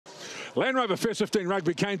Land Rover First 15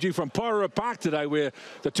 Rugby came to you from Poirot Park today, where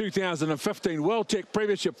the 2015 WorldTech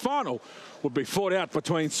Premiership Final would be fought out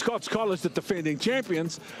between Scots College, the defending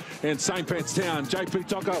champions, and St Pat's Town. JP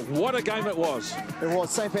Tocker, what a game it was. It was.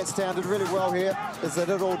 St Pat's Town did really well here, as they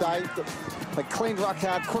did all day. They cleaned ruck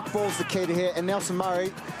hard, quick ball's the key to here, and Nelson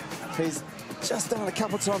Murray, he's just done it a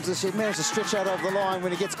couple of times this year, managed to stretch out over the line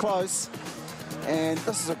when he gets close. And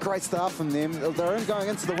this is a great start from them. They're going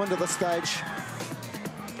into the wind at this stage.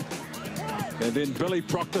 And then Billy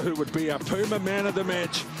Proctor, who would be our Puma man of the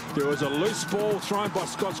match. There was a loose ball thrown by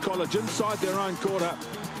Scots College inside their own quarter,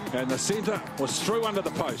 and the centre was through under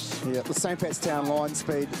the post. Yeah, the St Pat's Town line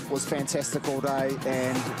speed was fantastic all day,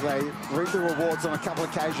 and they reaped the rewards on a couple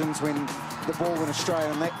of occasions when the ball went astray.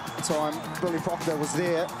 And that time, Billy Proctor was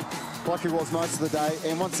there, like he was most of the day.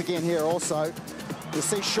 And once again here also, you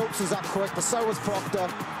see Schultz was up quick, but so was Proctor.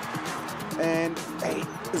 And he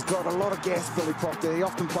has got a lot of gas, Billy Proctor. He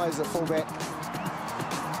often plays at fullback.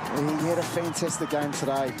 He had a fantastic game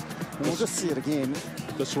today. And we'll just see it again.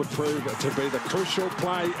 This would prove to be the crucial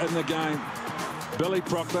play in the game. Billy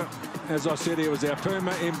Proctor, as I said, he was our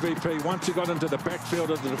Puma MVP. Once he got into the backfield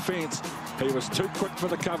of the defence, he was too quick for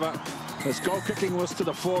the cover. His goal kicking was to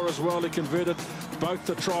the fore as well. He converted both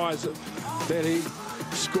the tries that he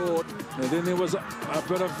scored. And then there was a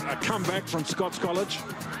bit of a comeback from Scots College.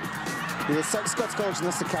 Yeah, Scots College on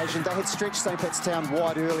this occasion, they had stretched St Pat's Town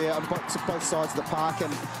wide earlier on both sides of the park,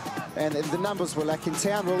 and the numbers were lacking.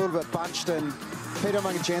 Town were a little bit bunched, and Peter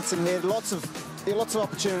Munga-Jensen had lots of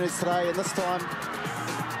opportunities today, and this time,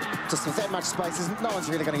 just with that much space, no one's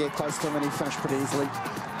really going to get close to him, and he finished pretty easily.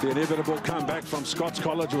 The inevitable comeback from Scots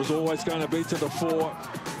College was always going to be to the fore.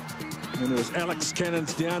 And it was Alex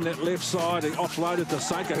Cannons down that left side. He offloaded to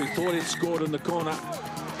Saker, who thought he'd scored in the corner.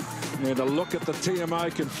 And a look at the TMO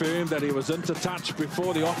confirmed that he was into touch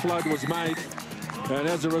before the offload was made. And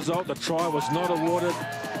as a result, the try was not awarded.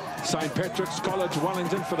 St Patrick's College,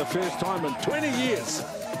 Wellington, for the first time in 20 years,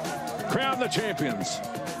 crowned the champions.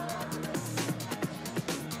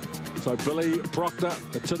 So Billy Proctor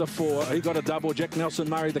to the fore. He got a double. Jack Nelson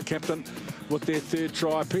Murray, the captain, with their third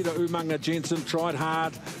try. Peter Umunga-Jensen tried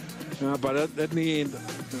hard, but in the end,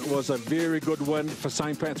 it was a very good win for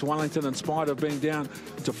St Pat's Wellington, in spite of being down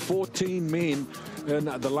to 14 men in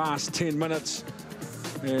the last 10 minutes.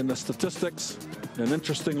 And the statistics, an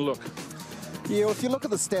interesting look. Yeah, well, if you look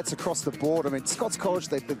at the stats across the board, I mean, Scots College,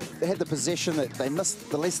 they had the possession, that they missed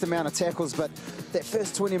the least amount of tackles, but that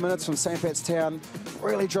first 20 minutes from St Pat's Town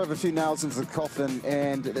really drove a few nails into the coffin.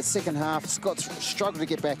 And the second half, Scots struggled to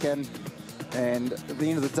get back in. And at the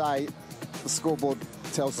end of the day, the scoreboard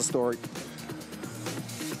tells the story.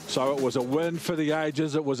 So it was a win for the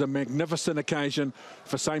ages. It was a magnificent occasion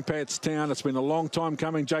for St Pat's Town. It's been a long time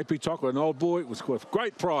coming. JP Tocker, an old boy, it was with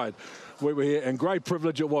great pride we were here, and great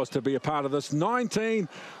privilege it was to be a part of this. 19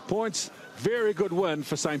 points, very good win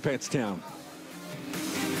for St Pat's Town.